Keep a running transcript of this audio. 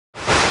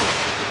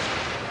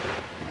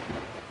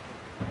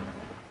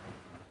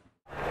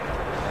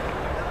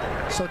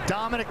So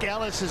Dominic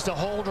Ellis is the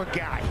holder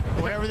guy.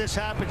 Whenever this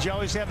happens, you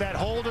always have that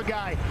holder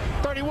guy.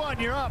 31,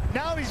 you're up.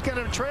 Now he's got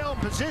a trail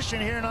position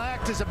here and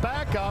act as a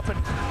backup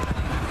and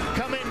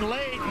come in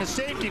late in the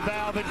safety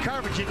valve in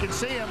coverage. You can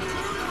see him.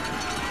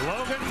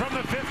 Logan from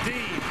the 15.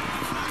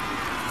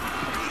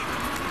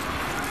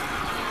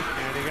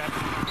 And he got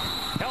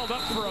held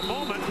up for a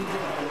moment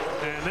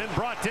and then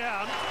brought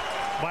down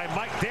by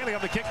Mike Daly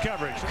on the kick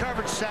coverage.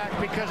 Coverage sack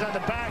because on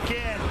the back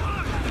end,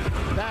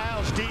 the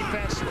Isles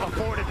defense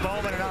afforded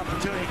Bowman an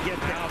opportunity to get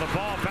there. Now the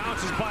ball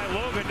bounces by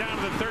Logan down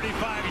to the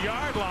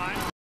 35-yard line.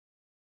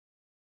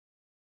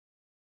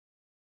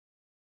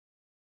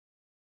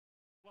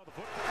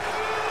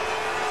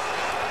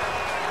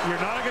 You're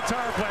not a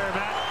guitar player,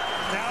 Matt.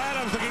 Now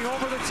Adams looking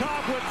over the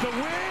top with the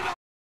win.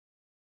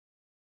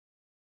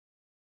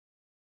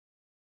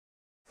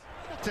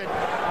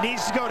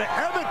 Needs to go to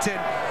Edmonton,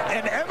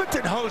 and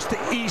Edmonton hosts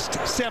the East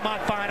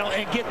semifinal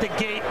and get the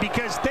gate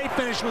because they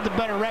finished with a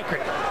better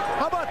record.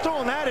 How about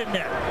throwing that in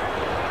there?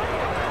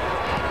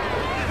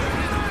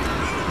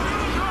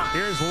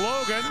 Here's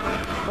Logan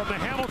from the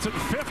Hamilton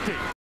 50.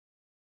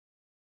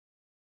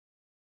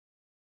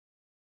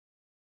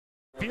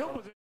 Field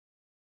was